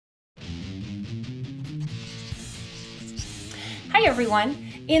Hi everyone!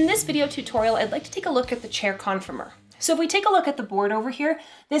 In this video tutorial, I'd like to take a look at the chair conformer. So if we take a look at the board over here,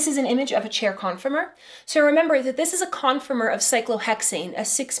 this is an image of a chair conformer. So remember that this is a conformer of cyclohexane, a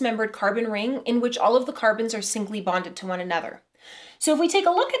 6-membered carbon ring in which all of the carbons are singly bonded to one another. So if we take a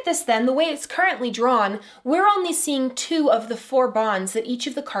look at this then, the way it's currently drawn, we're only seeing 2 of the 4 bonds that each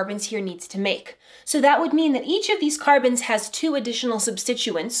of the carbons here needs to make. So that would mean that each of these carbons has 2 additional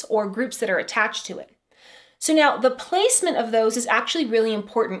substituents, or groups that are attached to it. So now the placement of those is actually really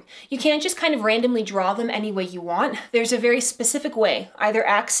important. You can't just kind of randomly draw them any way you want. There's a very specific way, either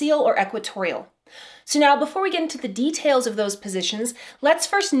axial or equatorial. So now before we get into the details of those positions, let's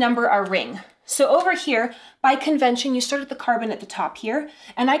first number our ring. So over here, by convention, you start at the carbon at the top here,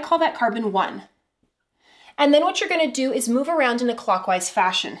 and I call that carbon 1. And then what you're going to do is move around in a clockwise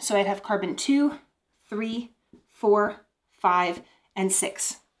fashion. So I'd have carbon 2, 3, 4, 5, and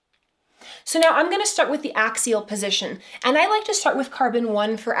 6. So now I'm going to start with the axial position, and I like to start with carbon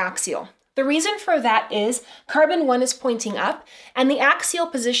 1 for axial. The reason for that is carbon 1 is pointing up, and the axial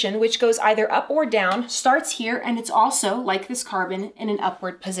position, which goes either up or down, starts here, and it's also, like this carbon, in an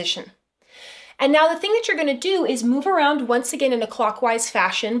upward position. And now the thing that you're going to do is move around once again in a clockwise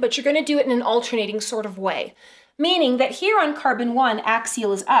fashion, but you're going to do it in an alternating sort of way. Meaning that here on carbon 1,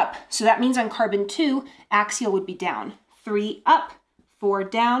 axial is up, so that means on carbon 2, axial would be down. 3 up, 4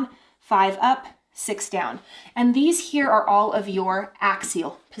 down, 5 up, 6 down. And these here are all of your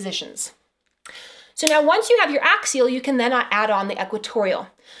axial positions. So now once you have your axial, you can then add on the equatorial.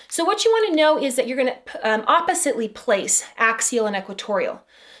 So what you want to know is that you're going to oppositely place axial and equatorial.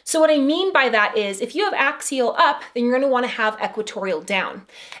 So what I mean by that is if you have axial up, then you're going to want to have equatorial down.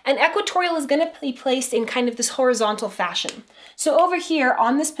 And equatorial is going to be placed in kind of this horizontal fashion. So over here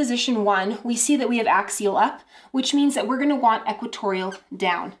on this position 1, we see that we have axial up, which means that we're going to want equatorial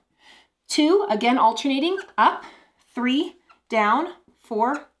down. 2, again alternating, up, 3, down,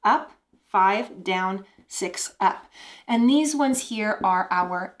 4, up, 5, down, 6, up. And these ones here are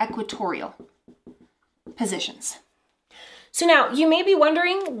our equatorial positions. So now you may be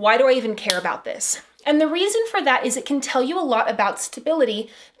wondering, why do I even care about this? And the reason for that is it can tell you a lot about stability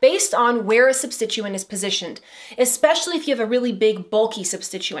based on where a substituent is positioned, especially if you have a really big bulky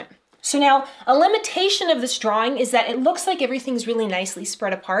substituent. So now, a limitation of this drawing is that it looks like everything's really nicely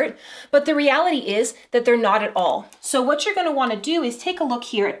spread apart, but the reality is that they're not at all. So what you're going to want to do is take a look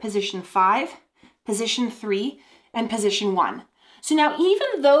here at position 5, position 3, and position 1. So now,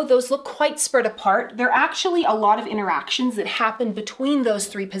 even though those look quite spread apart, there are actually a lot of interactions that happen between those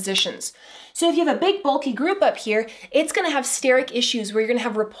 3 positions. So if you have a big bulky group up here, it's going to have steric issues where you're going to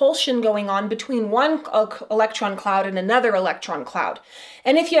have repulsion going on between one electron cloud and another electron cloud.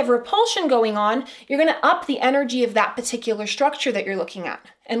 And if you have repulsion going on, you're going to up the energy of that particular structure that you're looking at.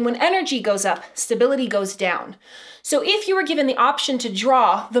 And when energy goes up, stability goes down. So if you were given the option to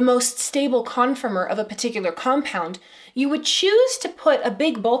draw the most stable conformer of a particular compound, you would choose to put a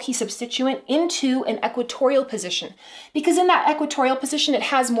big bulky substituent into an equatorial position, because in that equatorial position it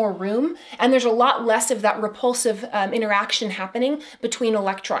has more room and there's a lot less of that repulsive interaction happening between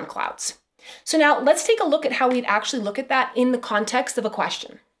electron clouds. So now let's take a look at how we'd actually look at that in the context of a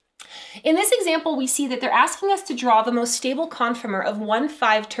question. In this example, we see that they're asking us to draw the most stable conformer of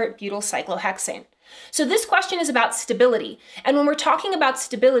 1,5-tert-butyl cyclohexane. So this question is about stability. And when we're talking about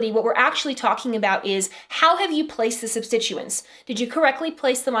stability, what we're actually talking about is how have you placed the substituents? Did you correctly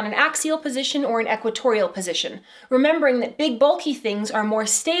place them on an axial position or an equatorial position? Remembering that big bulky things are more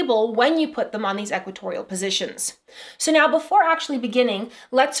stable when you put them on these equatorial positions. So now before actually beginning,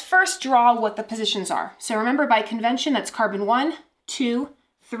 let's first draw what the positions are. So remember by convention, that's carbon 1, 2,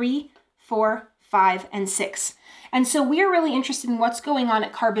 3, 4, 5, and 6. And so we're really interested in what's going on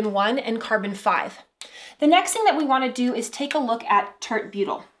at carbon 1 and carbon 5. The next thing that we want to do is take a look at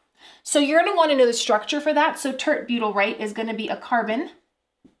tert-butyl. So you're going to want to know the structure for that. So tert-butyl, right, is going to be a carbon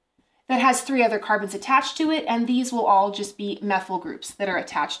that has 3 other carbons attached to it, and these will all just be methyl groups that are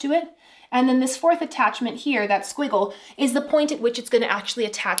attached to it. And then this 4th attachment here, that squiggle, is the point at which it's going to actually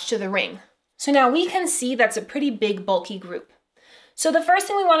attach to the ring. So now we can see that's a pretty big bulky group. So the first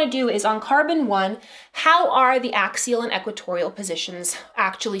thing we want to do is on carbon 1, how are the axial and equatorial positions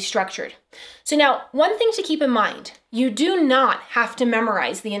actually structured? So now, one thing to keep in mind, you do not have to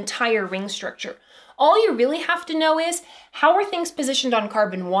memorize the entire ring structure. All you really have to know is how are things positioned on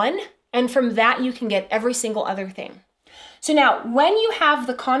carbon 1, and from that you can get every single other thing. So now, when you have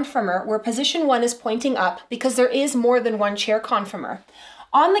the conformer where position 1 is pointing up, because there is more than one chair conformer,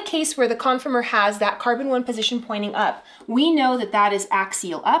 on the case where the conformer has that carbon 1 position pointing up, we know that that is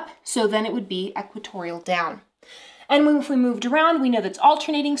axial up, so then it would be equatorial down. And if we moved around, we know that's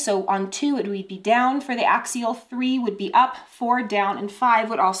alternating. So on 2, it would be down for the axial, 3 would be up, 4 down, and 5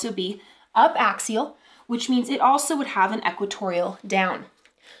 would also be up axial, which means it also would have an equatorial down.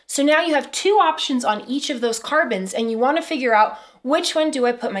 So now you have 2 options on each of those carbons, and you want to figure out which one do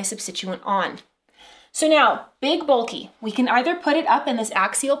I put my substituent on. So now, big bulky, we can either put it up in this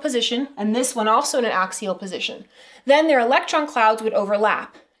axial position and this one also in an axial position. Then their electron clouds would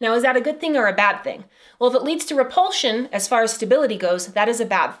overlap. Now, is that a good thing or a bad thing? Well, if it leads to repulsion, as far as stability goes, that is a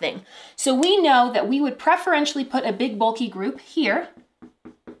bad thing. So we know that we would preferentially put a big bulky group here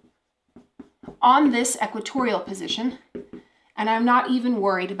on this equatorial position, and I'm not even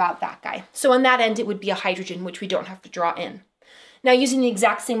worried about that guy. So on that end, it would be a hydrogen, which we don't have to draw in. Now, using the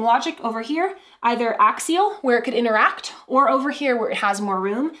exact same logic over here, either axial, where it could interact, or over here where it has more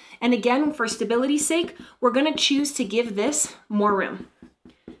room. And again, for stability's sake, we're going to choose to give this more room.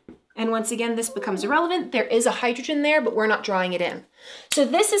 And once again, this becomes irrelevant. There is a hydrogen there, but we're not drawing it in. So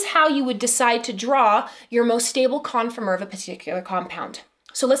this is how you would decide to draw your most stable conformer of a particular compound.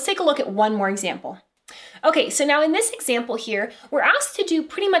 So let's take a look at one more example. Okay, so now in this example here, we're asked to do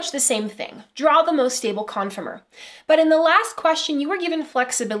pretty much the same thing, draw the most stable conformer. But in the last question, you were given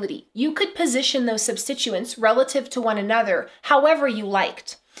flexibility. You could position those substituents relative to one another however you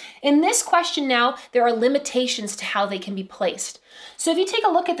liked. In this question now, there are limitations to how they can be placed. So if you take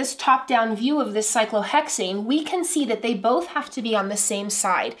a look at this top-down view of this cyclohexane, we can see that they both have to be on the same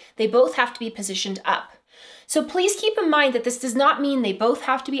side. They both have to be positioned up. So please keep in mind that this does not mean they both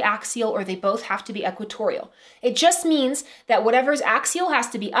have to be axial or they both have to be equatorial. It just means that whatever's axial has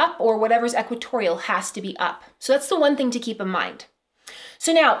to be up or whatever's equatorial has to be up. So that's the one thing to keep in mind.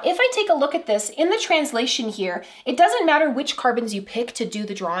 So now, if I take a look at this, in the translation here, it doesn't matter which carbons you pick to do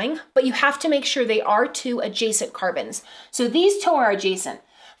the drawing, but you have to make sure they are 2 adjacent carbons. So these 2 are adjacent.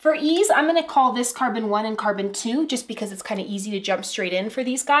 For ease, I'm going to call this carbon 1 and carbon 2, just because it's kind of easy to jump straight in for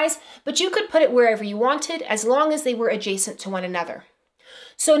these guys, but you could put it wherever you wanted as long as they were adjacent to one another.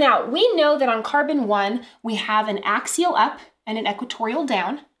 So now, we know that on carbon 1, we have an axial up and an equatorial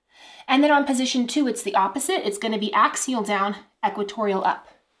down, and then on position 2, it's the opposite. It's going to be axial down, equatorial up.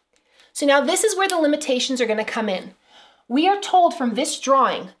 So now this is where the limitations are going to come in. We are told from this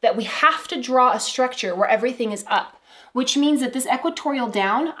drawing that we have to draw a structure where everything is up, which means that this equatorial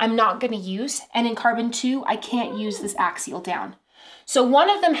down I'm not going to use, and in carbon 2 I can't use this axial down. So one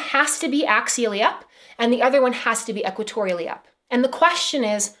of them has to be axially up and the other one has to be equatorially up. And the question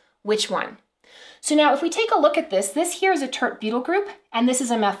is, which one? So now if we take a look at this, this here is a tert-butyl group and this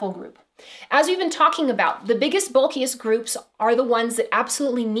is a methyl group. As we've been talking about, the biggest, bulkiest groups are the ones that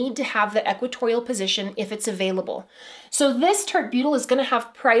absolutely need to have the equatorial position if it's available. So this tert-butyl is going to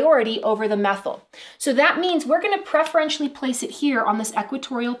have priority over the methyl. So that means we're going to preferentially place it here on this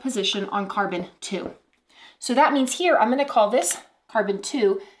equatorial position on carbon 2. So that means here I'm going to call this carbon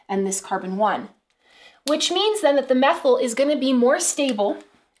 2 and this carbon 1, which means then that the methyl is going to be more stable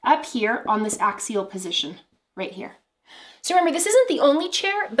up here on this axial position right here. So remember, this isn't the only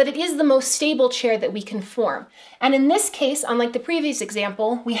chair, but it is the most stable chair that we can form. And in this case, unlike the previous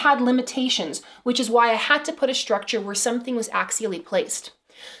example, we had limitations, which is why I had to put a structure where something was axially placed.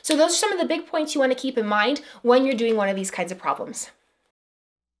 So those are some of the big points you want to keep in mind when you're doing one of these kinds of problems.